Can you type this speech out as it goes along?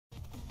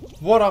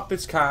What up,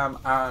 it's Cam,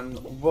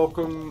 and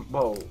welcome,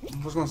 well,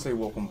 I was going to say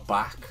welcome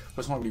back,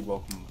 but it's not really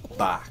welcome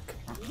back.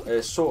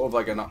 It's sort of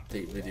like an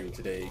update video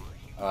today,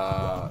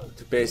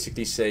 to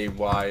basically say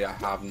why I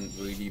haven't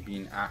really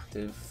been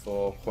active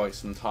for quite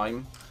some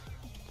time.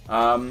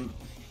 I'm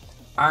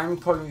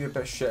probably going to be a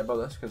bit shit about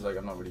this, because, like,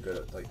 I'm not really good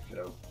at, like, you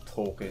know,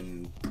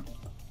 talking,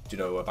 you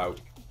know, about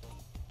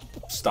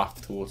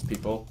stuff towards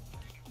people.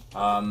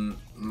 I'm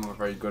not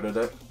very good at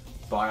it,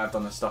 but I have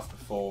done this stuff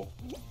before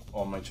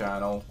on my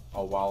channel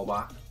a while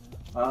back.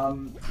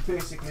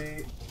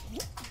 Basically,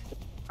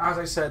 as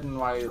I said in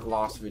my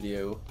last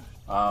video,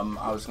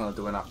 I was going to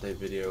do an update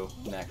video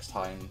next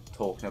time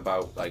talking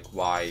about like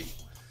why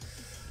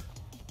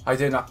I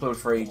didn't upload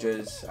for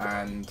ages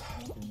and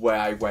where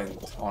I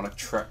went on a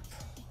trip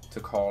to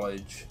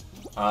college.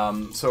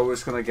 So we're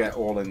just going to get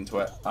all into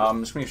it. It's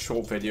going to be a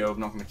short video, I'm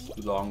not going to keep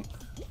it long.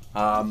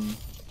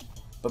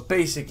 But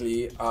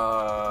basically,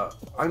 I'm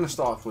going to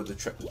start off with the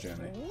trip to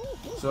Germany.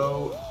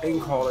 So,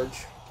 in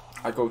college,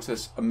 I go to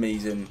this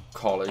amazing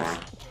college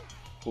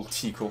called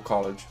Tico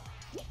College.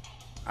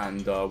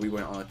 And we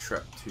went on a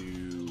trip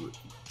to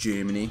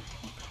Germany.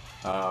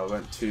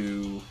 Went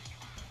to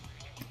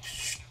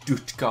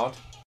Stuttgart.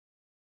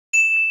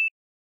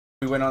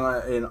 We went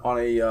on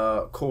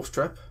a course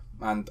trip.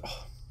 And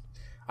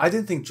I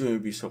didn't think Germany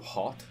would be so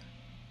hot.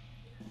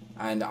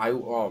 And I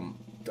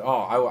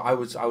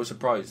was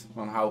surprised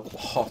on how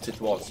hot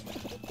it was.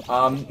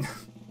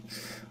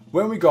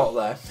 When we got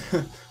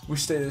there, we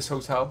stayed at this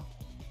hotel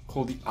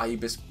called the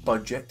Ibis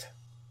Budget.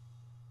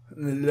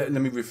 Let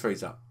me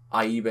rephrase that.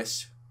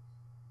 Ibis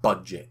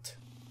Budget.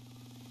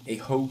 A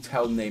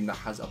hotel name that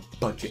has a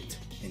budget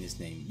in its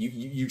name.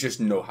 You just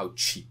know how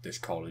cheap this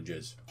college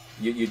is.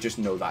 You just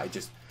know that. I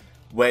just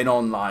went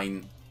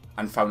online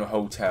and found a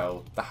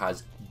hotel that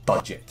has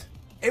budget.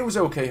 It was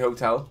an okay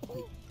hotel.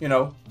 You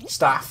know,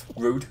 staff,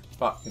 rude,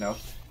 but, you know.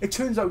 It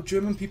turns out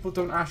German people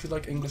don't actually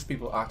like English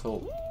people at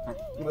all.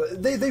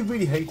 They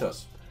really hate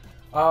us.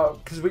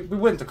 Because we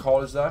went to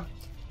college there.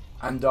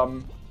 And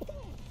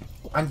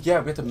yeah,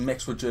 we had to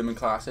mix with German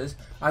classes.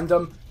 And,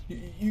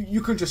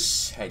 you can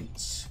just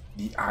sense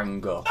the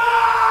anger.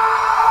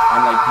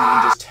 And, like, you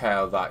can just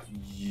tell that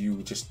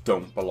you just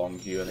don't belong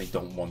here and they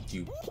don't want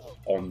you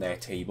on their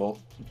table.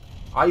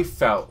 I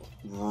felt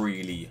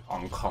really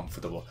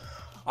uncomfortable.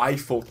 I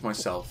thought to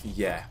myself,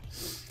 yeah,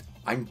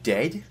 I'm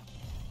dead.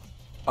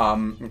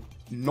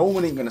 No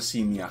one ain't gonna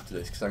see me after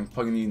this because I'm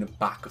probably in the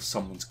back of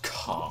someone's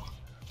car,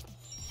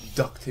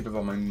 duct tape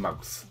around my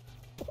mouth,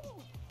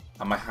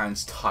 and my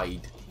hands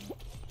tied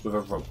with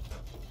a rope,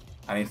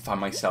 and I find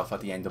myself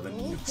at the end of a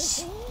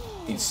noose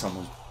in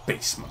someone's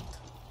basement.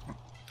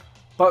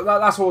 But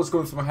that's what was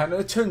going through my head, and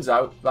it turns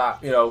out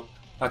that, you know,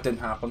 that didn't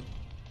happen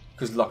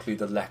because luckily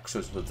the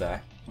lecturers were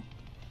there.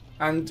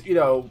 And, you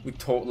know, we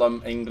taught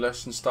them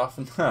English and stuff,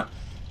 and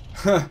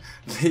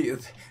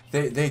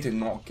they did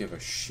not give a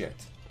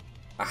shit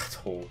at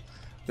all.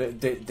 They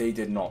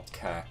did not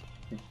care.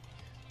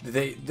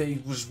 They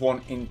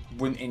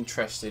weren't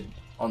interested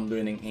on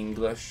learning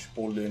English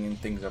or learning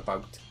things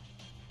about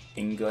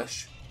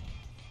English.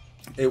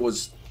 It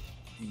was,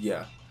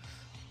 yeah.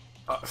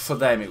 For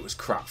them it was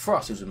crap. For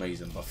us it was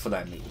amazing, but for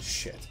them it was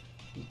shit.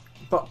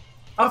 But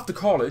after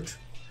college,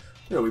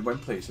 you know, we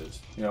went places.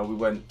 You know, we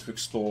went to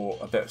explore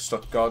a bit of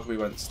Stuttgart. We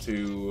went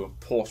to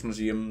Porsche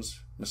museums,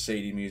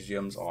 Mercedes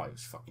museums. Oh, it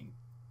was fucking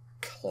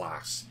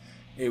class.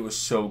 It was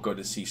so good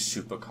to see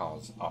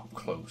supercars up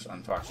close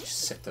and to actually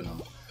sit in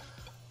them.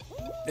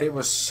 It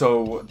was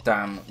so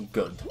damn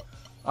good.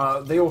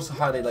 They also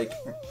had a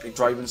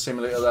driving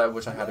simulator there,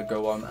 which I had to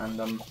go on,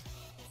 and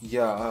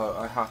yeah,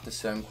 I have to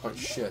say I'm quite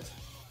shit.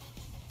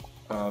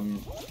 I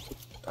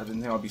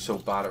didn't think I'd be so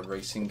bad at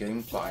racing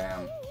games, but I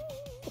am.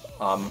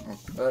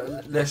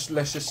 Let's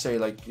just say,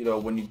 like, you know,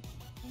 when you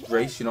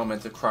race, you're not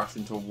meant to crash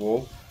into a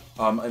wall.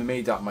 I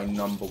made that my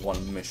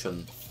 #1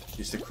 mission,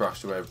 is to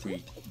crash through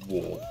every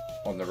wall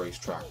on the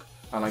racetrack,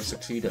 and I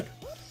succeeded.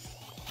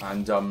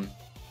 And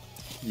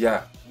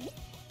yeah,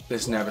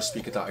 let's never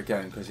speak of that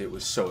again because it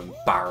was so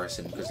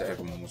embarrassing because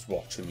everyone was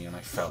watching me, and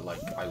I felt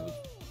like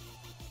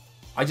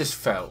I just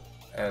felt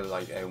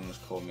like everyone was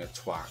calling me a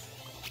twat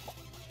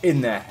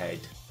in their head,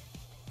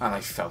 and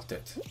I felt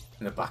it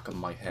in the back of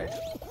my head.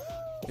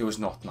 It was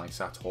not nice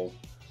at all.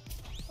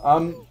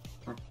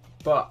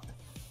 But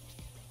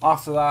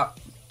after that,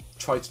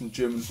 tried some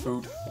German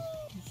food.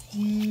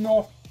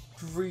 Not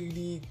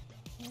really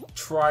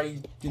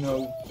tried, you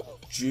know,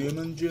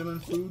 German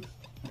food.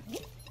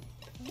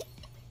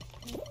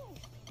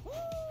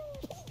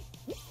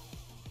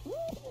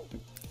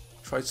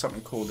 Tried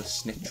something called a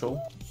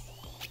schnitzel.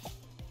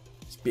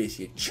 It's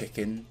basically a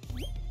chicken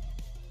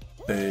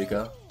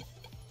burger.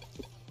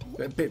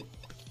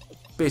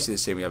 Basically the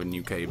same we have in the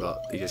UK,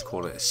 but they just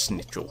call it a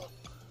schnitzel.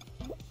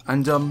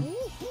 And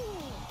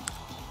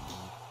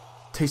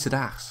tasted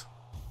ass.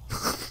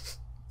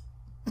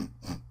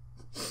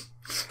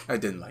 I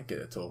didn't like it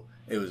at all.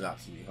 It was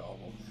absolutely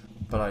horrible.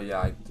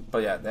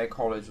 But yeah, their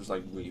college was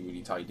like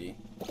really tidy.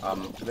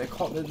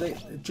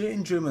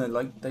 In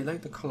German, they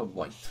like the colour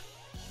white.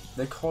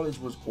 the college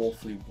was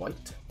awfully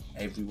white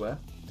everywhere,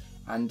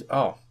 and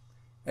oh,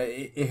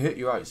 it hurt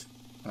your eyes.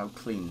 And how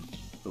clean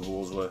the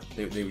walls were.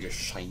 They were just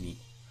shiny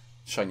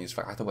as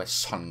fuck. I had to wear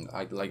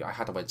I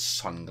had to wear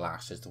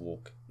sunglasses to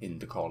walk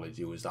into college.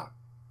 It was that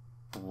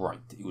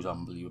bright. It was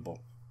unbelievable.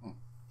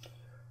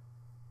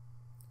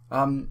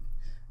 Then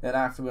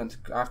after we went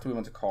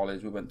to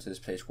college, we went to this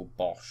place called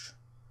Bosch,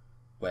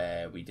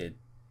 where we did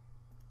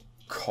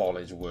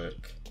college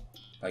work,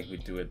 like we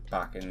do it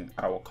back in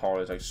our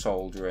college, like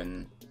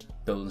soldering,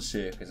 building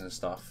circuits and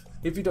stuff.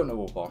 If you don't know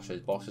what Bosch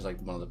is like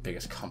one of the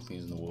biggest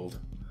companies in the world,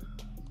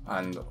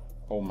 and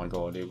oh my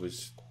god, it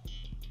was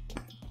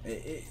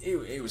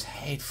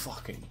head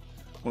fucking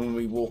when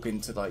we walk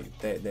into like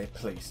their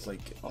place.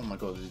 Like, oh my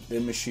god,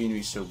 their machinery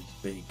is so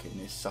big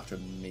and it's such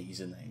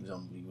amazing. It was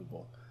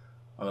unbelievable.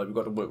 And like, we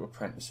got to work with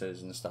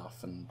apprentices and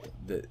stuff, and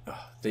they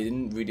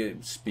didn't really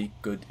speak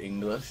good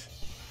English.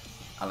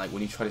 And like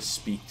when you try to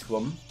speak to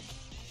them,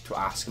 to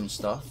ask them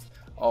stuff,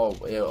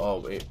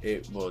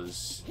 it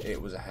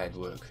was a head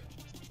work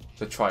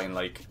to try and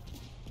like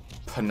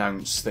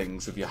pronounce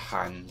things with your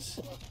hands,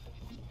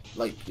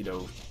 like, you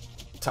know,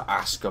 to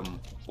ask them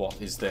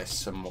what is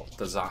this and what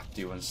does that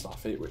do and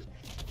stuff.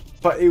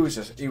 But it was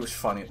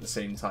funny at the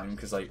same time,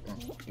 because like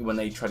when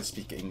they try to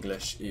speak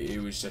English, it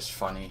was just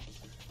funny.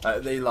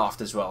 They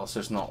laughed as well, so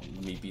it's not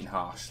me being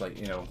harsh. Like,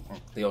 you know,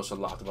 they also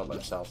laughed about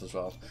themselves as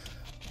well.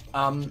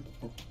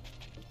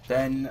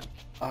 Then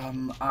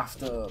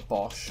after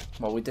Bosch,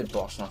 well, we did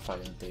Bosch on a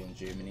Friday day in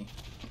Germany.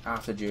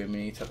 After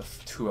Germany, took a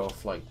 2-hour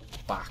flight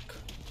back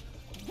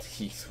to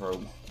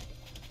Heathrow.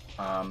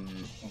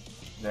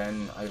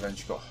 Then I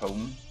eventually got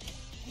home.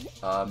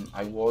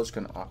 I was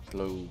going to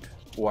upload,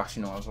 or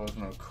actually no, I was going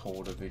to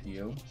record a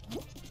video,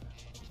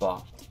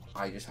 but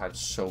I just had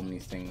so many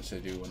things to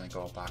do when I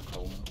got back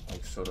home,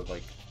 like sort of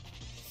like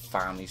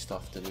family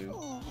stuff to do,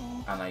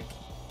 and like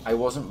I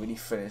wasn't really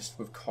finished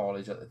with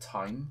college at the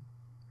time.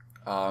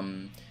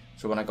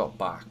 So when I got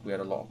back, we had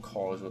a lot of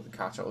college work to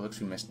catch up with,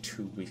 because we missed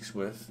 2 weeks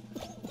worth,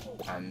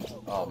 and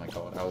oh my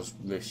god, I was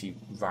literally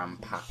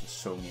ram-packed with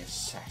so many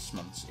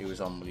assessments. It was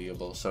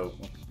unbelievable. So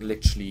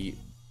literally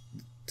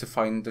to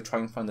try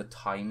and find the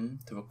time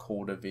to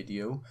record a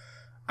video,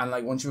 and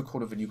like once you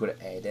record a video, you got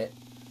to edit.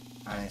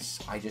 And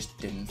I just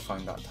didn't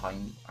find that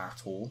time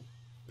at all,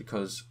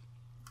 because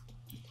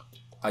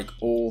like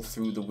all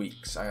through the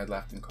weeks I had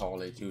left in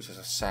college, it was just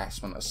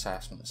assessment.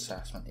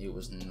 It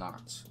was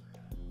nuts.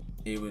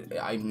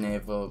 I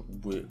never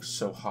worked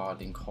so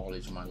hard in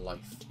college in my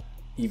life,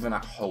 even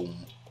at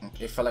home.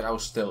 It felt like I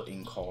was still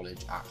in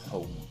college at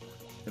home.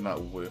 The amount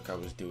of work I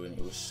was doing,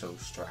 it was so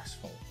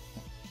stressful.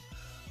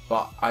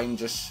 But I'm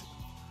just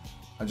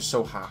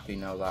so happy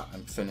now that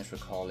I'm finished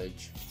with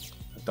college.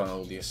 I've done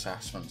all the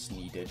assessments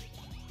needed,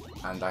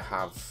 and I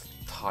have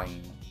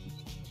time,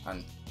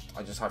 and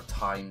I just have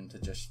time to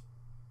just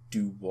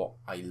do what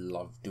I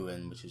love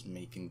doing, which is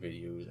making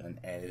videos and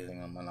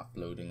editing them and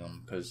uploading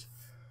them, because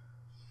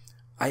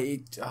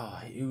it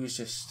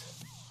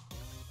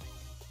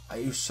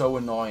was so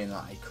annoying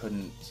that I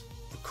couldn't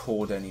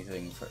record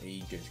anything for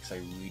ages, because I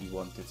really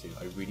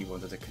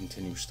wanted to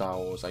continue Star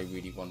Wars. I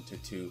really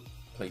wanted to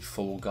play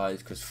Fall Guys,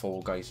 because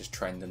Fall Guys is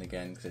trending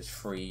again because it's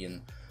free,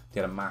 and they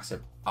had a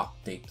massive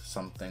update or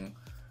something,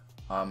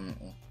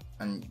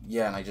 and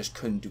yeah, and I just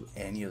couldn't do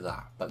any of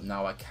that, but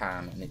now I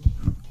can, and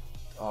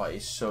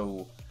it's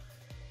so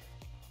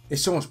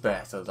much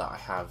better that I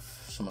have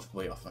so much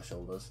weight off my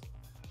shoulders.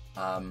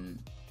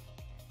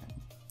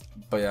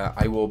 But yeah,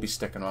 I will be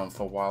sticking around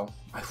for a while.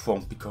 I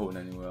won't be going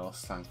anywhere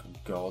else, thank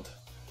God.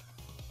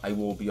 I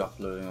will be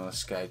uploading on a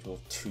schedule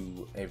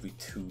every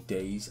 2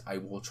 days. I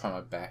will try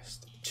my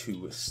best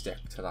to stick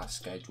to that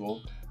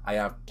schedule. I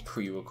have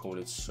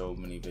pre-recorded so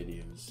many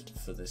videos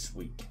for this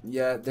week.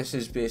 Yeah, this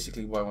is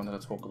basically what I wanted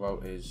to talk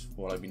about, is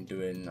what I've been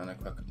doing, and a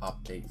quick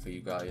update for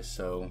you guys.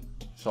 So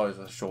sorry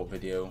for the short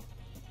video,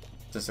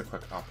 just a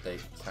quick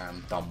update. I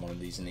haven't done one of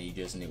these in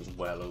ages, and it was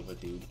well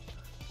overdue.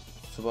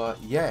 So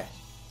yeah,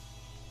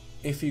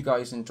 if you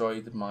guys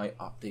enjoyed my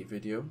update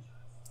video,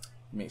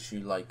 make sure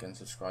you like and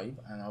subscribe,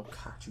 and I'll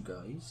catch you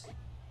guys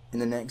in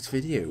the next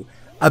video.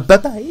 Bye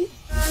bye.